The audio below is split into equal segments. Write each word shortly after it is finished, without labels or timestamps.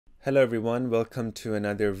Hello everyone, welcome to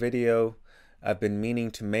another video. I've been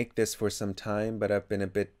meaning to make this for some time, but I've been a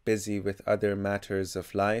bit busy with other matters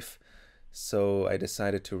of life, so I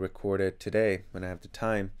decided to record it today when I have the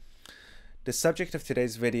time. The subject of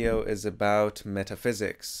today's video is about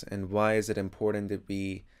metaphysics and why is it important that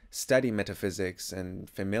we study metaphysics and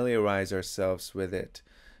familiarize ourselves with it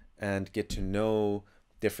and get to know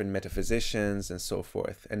different metaphysicians and so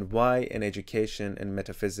forth, and why an education in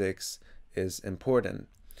metaphysics is important.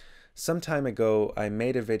 Some time ago, I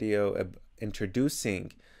made a video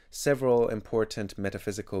introducing several important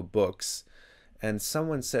metaphysical books, and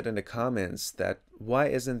someone said in the comments that why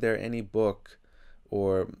isn't there any book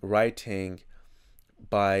or writing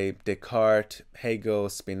by Descartes, Hegel,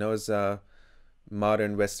 Spinoza,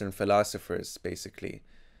 modern Western philosophers, basically.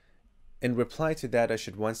 In reply to that, I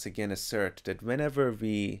should once again assert that whenever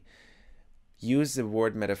we use the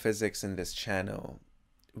word metaphysics in this channel,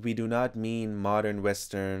 we do not mean modern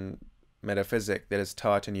Western metaphysics that is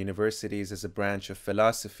taught in universities as a branch of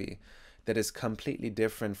philosophy that is completely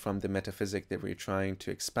different from the metaphysics that we're trying to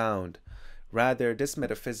expound. Rather, this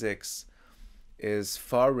metaphysics is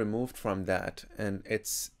far removed from that, and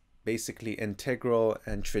it's basically integral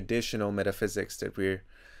and traditional metaphysics that we're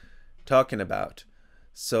talking about.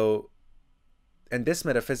 And this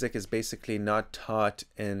metaphysic is basically not taught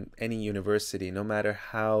in any university, no matter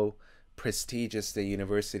how prestigious the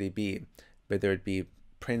university be, whether it be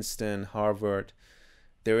Princeton, Harvard.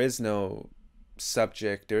 There is no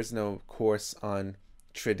subject, there is no course on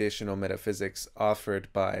traditional metaphysics offered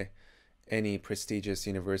by any prestigious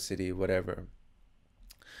university, whatever.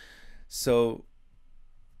 So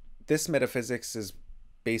this metaphysics is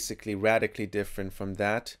basically radically different from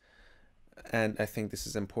that, and I think this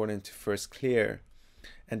is important to first clear.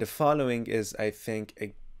 And the following is, I think,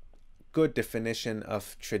 a good definition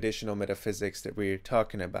of traditional metaphysics that we're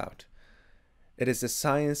talking about. It is the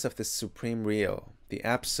science of the supreme real, the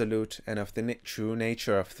absolute, and of the true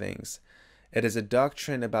nature of things. It is a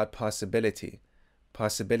doctrine about possibility,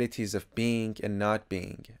 possibilities of being and not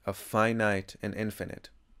being, of finite and infinite.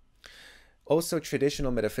 Also,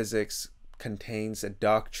 traditional metaphysics contains a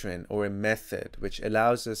doctrine or a method which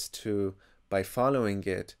allows us to, by following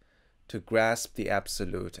it, to grasp the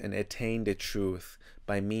absolute and attain the truth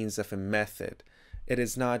by means of a method. It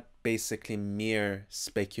is not basically mere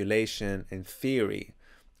speculation and theory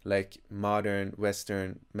like modern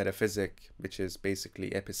Western metaphysics, which is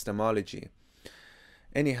basically epistemology.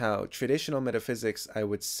 Anyhow, traditional metaphysics, I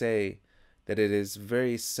would say that it is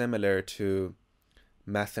very similar to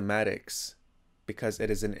mathematics because it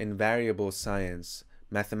is an invariable science.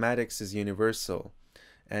 Mathematics is universal,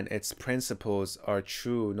 and its principles are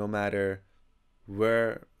true no matter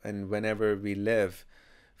where and whenever we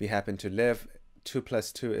we happen to live. 2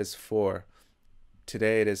 plus 2 is 4.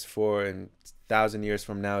 Today it is 4, and 1,000 years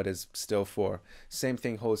from now it is still 4. Same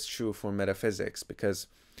thing holds true for metaphysics, because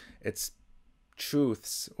its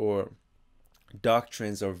truths or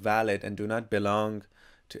doctrines are valid and do not belong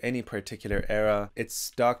to any particular era. Its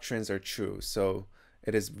doctrines are true, so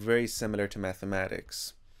it is very similar to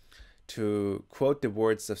mathematics. To quote the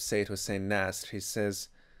words of Sayyid Hossein Nasr, he says,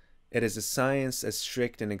 "It is a science as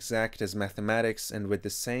strict and exact as mathematics and with the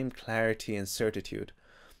same clarity and certitude,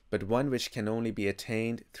 but one which can only be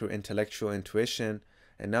attained through intellectual intuition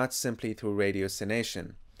and not simply through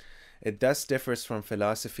ratiocination. It thus differs from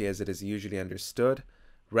philosophy as it is usually understood.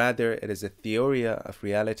 Rather, it is a theoria of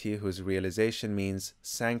reality whose realization means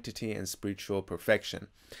sanctity and spiritual perfection,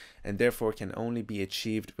 and therefore can only be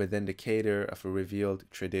achieved within the cadre of a revealed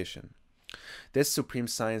tradition. This supreme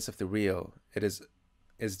science of the real, it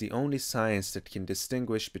is the only science that can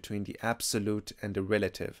distinguish between the absolute and the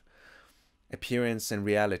relative, appearance and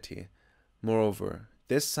reality. Moreover,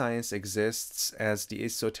 this science exists as the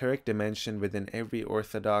esoteric dimension within every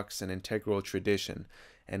orthodox and integral tradition,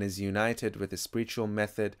 and is united with a spiritual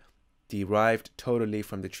method derived totally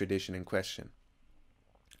from the tradition in question."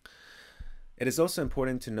 It is also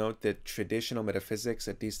important to note that traditional metaphysics,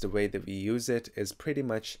 at least the way that we use it, is pretty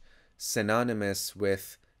much synonymous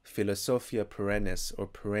with Philosophia perennis, or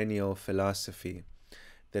perennial philosophy.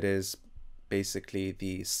 That is basically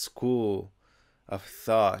the school of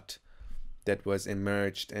thought that was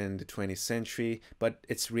emerged in the 20th century, but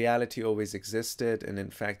its reality always existed. And in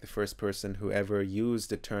fact, the first person who ever used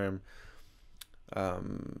the term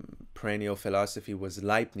perennial philosophy was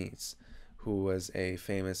Leibniz, who was a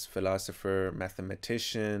famous philosopher,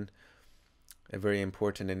 mathematician, a very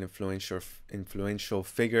important and influential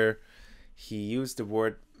figure. He used the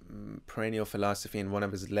word perennial philosophy in one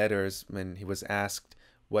of his letters when he was asked,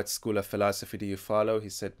 "What school of philosophy do you follow?" He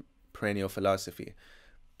said, "Perennial philosophy."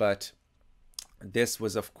 But this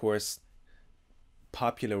was, of course,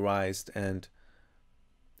 popularized and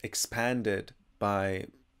expanded by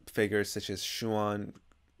figures such as Schuon,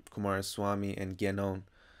 Kumaraswamy, and Genon.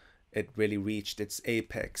 It really reached its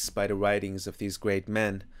apex by the writings of these great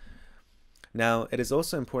men. Now, it is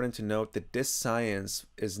also important to note that this science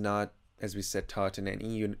is not, as we said, taught in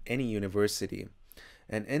any university.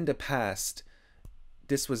 And in the past,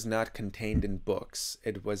 this was not contained in books.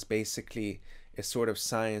 It was basically a sort of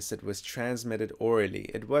science that was transmitted orally.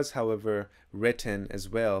 It was, however, written as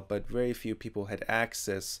well, but very few people had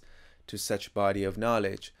access to such body of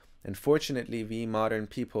knowledge. And fortunately, we modern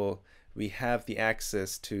people, we have the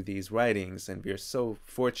access to these writings, and we are so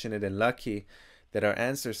fortunate and lucky that our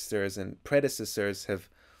ancestors and predecessors have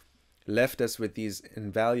left us with these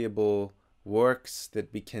invaluable works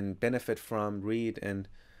that we can benefit from, read, and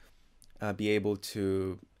be able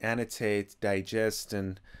to annotate, digest,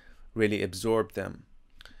 and really absorb them.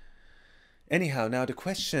 Anyhow, now the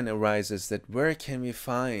question arises that where can we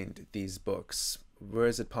find these books? Where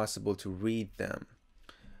is it possible to read them?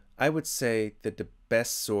 I would say that the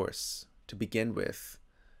best source to begin with,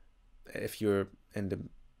 if you're in the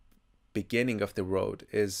beginning of the road,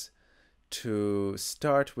 is to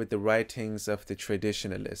start with the writings of the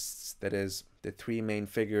traditionalists, that is, the three main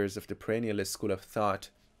figures of the perennialist school of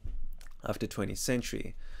thought of the 20th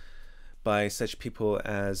century, by such people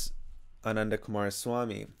as Ananda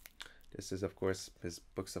Kumaraswamy. This is, of course, his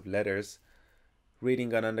books of letters.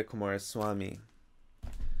 Reading Ananda Kumaraswamy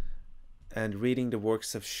and reading the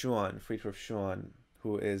works of Schuon, Friedrich Schuon,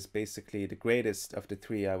 who is basically the greatest of the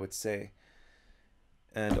three, I would say.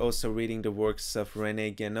 And also reading the works of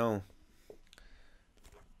René Guénon.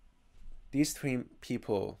 These three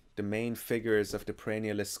people, the main figures of the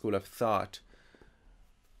perennialist school of thought,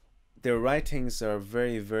 their writings are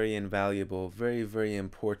very, very invaluable, very, very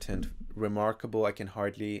important, remarkable. I can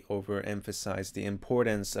hardly overemphasize the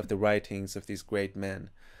importance of the writings of these great men.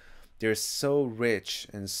 They're so rich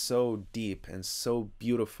and so deep and so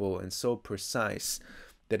beautiful and so precise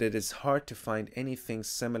that it is hard to find anything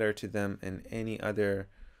similar to them in any other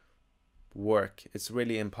work. It's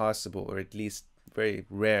really impossible, or at least very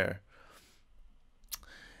rare.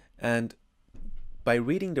 And by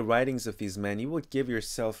reading the writings of these men, you will give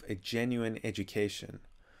yourself a genuine education.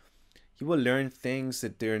 You will learn things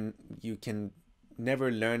that you can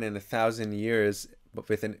never learn in 1,000 years, but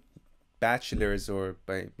with a bachelor's or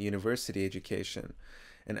by university education.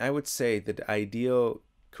 And I would say that the ideal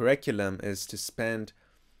curriculum is to spend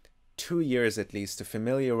 2 years at least to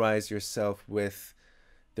familiarize yourself with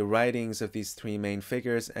the writings of these three main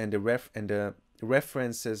figures and the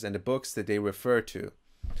references and the books that they refer to.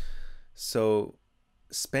 So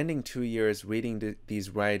spending 2 years reading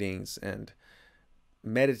these writings and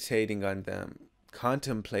meditating on them,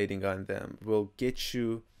 contemplating on them, will get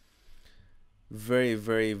you very,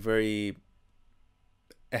 very, very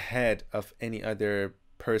ahead of any other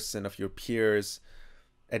person of your peers,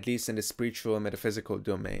 at least in the spiritual and metaphysical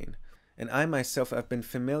domain. And I myself, I've been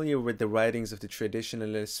familiar with the writings of the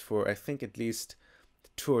traditionalists for, I think, at least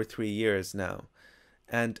 2 or 3 years now.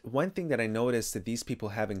 And one thing that I noticed that these people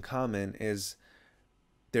have in common is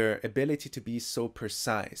their ability to be so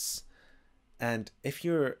precise. And if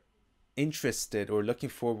you're interested or looking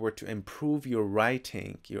forward to improve your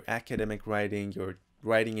writing, your academic writing, your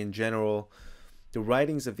writing in general, the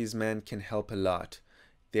writings of these men can help a lot.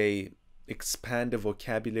 They expand the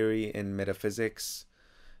vocabulary in metaphysics.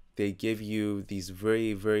 They give you these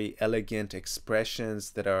very, very elegant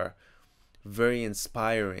expressions that are very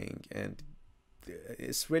inspiring. And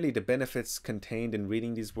it's really, the benefits contained in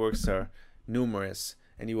reading these works are numerous,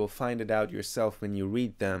 and you will find it out yourself when you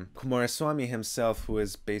read them. Kumaraswamy himself, who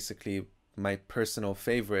is basically my personal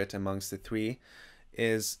favorite amongst the three,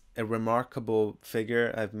 is a remarkable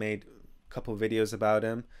figure. I've made a couple videos about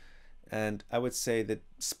him, and I would say that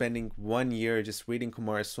spending 1 year just reading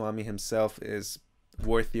Kumaraswamy himself is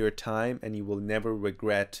worth your time, and you will never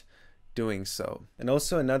regret doing so. And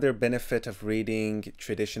also another benefit of reading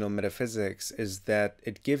traditional metaphysics is that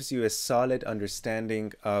it gives you a solid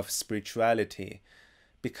understanding of spirituality.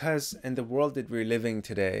 Because in the world that we're living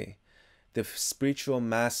today, the spiritual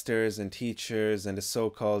masters and teachers and the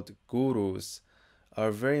so-called gurus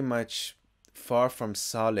are very much far from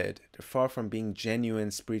solid. They're far from being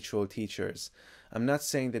genuine spiritual teachers. I'm not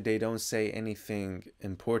saying that they don't say anything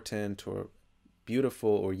important or beautiful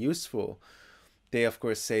or useful. They, of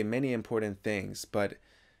course, say many important things, but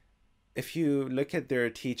if you look at their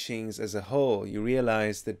teachings as a whole, you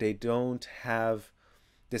realize that they don't have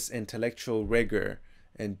this intellectual rigor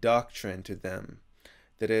and doctrine to them.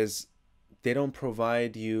 That is, they don't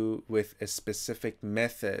provide you with a specific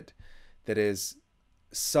method that is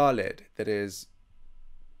solid, that is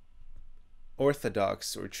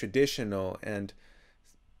orthodox or traditional and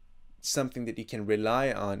something that you can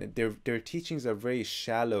rely on. Their teachings are very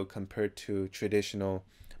shallow compared to traditional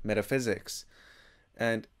metaphysics.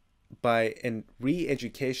 And by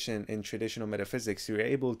re-education in traditional metaphysics, you're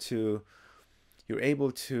able to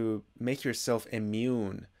make yourself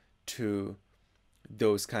immune to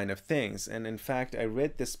those kind of things. And in fact, I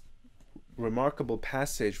read this remarkable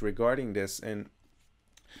passage regarding this in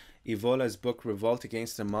Evola's book Revolt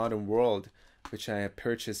Against the Modern World, which I have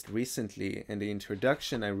purchased recently. In the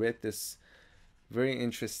introduction, I read this very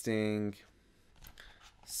interesting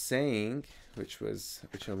saying, which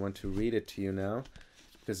I want to read it to you now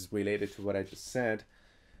because it's related to what I just said.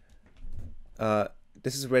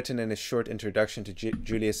 This is written in a short introduction to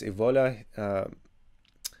Julius Evola.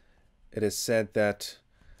 It is said that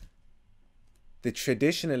the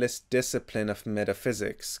traditionalist discipline of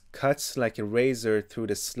metaphysics cuts like a razor through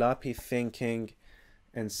the sloppy thinking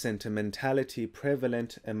and sentimentality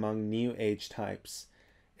prevalent among New Age types.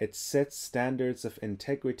 It sets standards of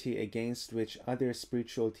integrity against which other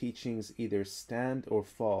spiritual teachings either stand or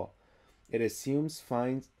fall. It assumes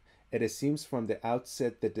from the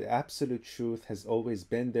outset that the absolute truth has always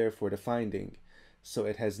been there for the finding, so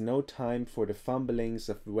it has no time for the fumblings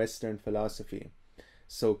of Western philosophy,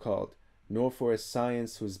 so-called, nor for a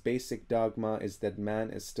science whose basic dogma is that man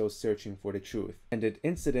is still searching for the truth. And it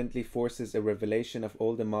incidentally forces a revelation of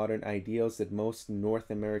all the modern ideals that most North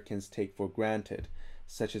Americans take for granted,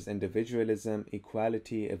 such as individualism,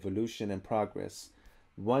 equality, evolution, and progress.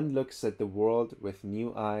 One looks at the world with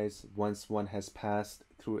new eyes once one has passed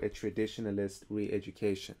through a traditionalist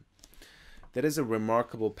re-education. That is a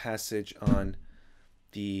remarkable passage on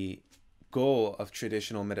the goal of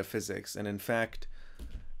traditional metaphysics, and in fact,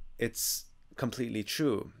 it's completely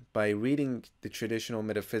true. By reading the traditional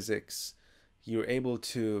metaphysics, you're able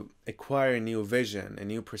to acquire a new vision, a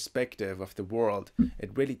new perspective of the world.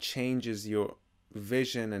 It really changes your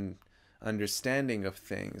vision and understanding of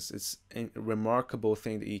things. It's a remarkable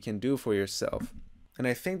thing that you can do for yourself. And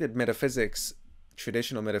I think that metaphysics,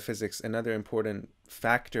 traditional metaphysics, another important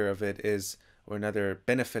factor of it is, or another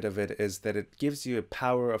benefit of it is that it gives you a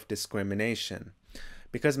power of discrimination.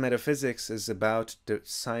 Because metaphysics is about the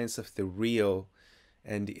science of the real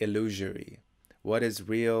and the illusory. What is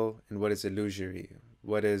real and what is illusory?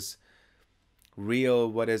 What is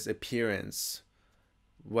real? What is appearance?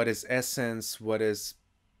 What is essence? What is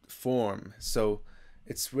form? So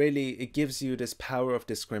it gives you this power of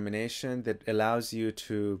discrimination that allows you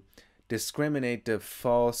to discriminate the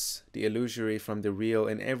false, the illusory from the real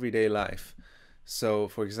in everyday life. So,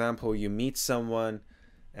 for example, you meet someone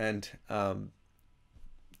and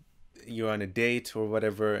you're on a date or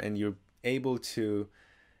whatever, and you're able to,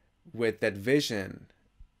 with that vision,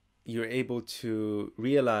 you're able to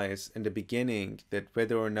realize in the beginning that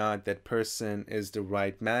whether or not that person is the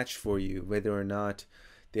right match for you, whether or not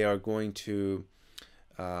they are going to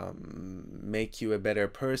make you a better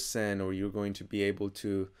person, or you're going to be able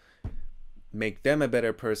to make them a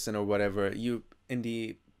better person or whatever. In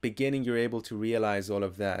the beginning, you're able to realize all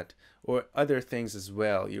of that, or other things as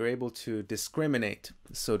well. You're able to discriminate,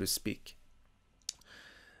 so to speak.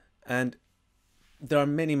 And there are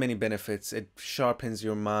many, many benefits. It sharpens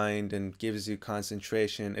your mind and gives you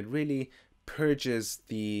concentration. It really purges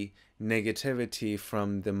the negativity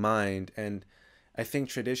from the mind. And I think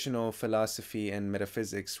traditional philosophy and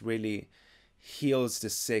metaphysics really heals the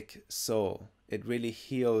sick soul. It really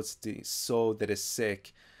heals the soul that is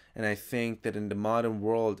sick. And I think that in the modern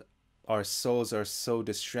world, our souls are so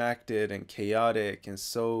distracted and chaotic and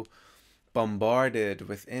so bombarded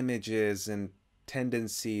with images and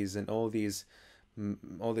tendencies and all this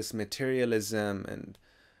materialism and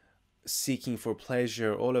seeking for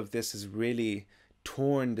pleasure. All of this has really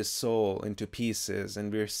torn the soul into pieces,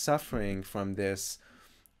 and we're suffering from this.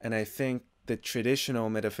 And I think that traditional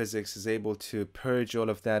metaphysics is able to purge all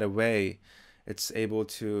of that away. It's able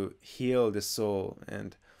to heal the soul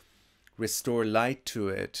and restore light to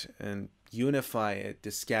it and unify it,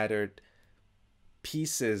 the scattered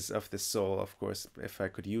pieces of the soul, of course, if I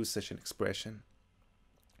could use such an expression.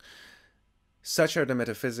 Such are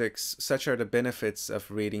the benefits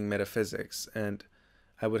of reading metaphysics, and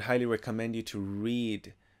I would highly recommend you to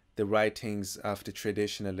read the writings of the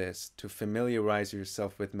traditionalists to familiarize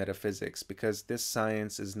yourself with metaphysics, because this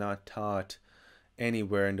science is not taught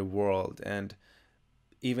anywhere in the world. And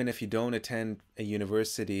even if you don't attend a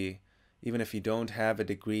university, even if you don't have a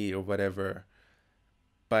degree or whatever,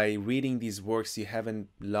 by reading these works, you haven't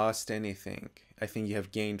lost anything. I think you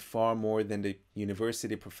have gained far more than the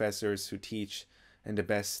university professors who teach in the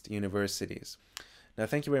best universities. Now,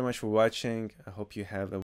 thank you very much for watching. I hope you have a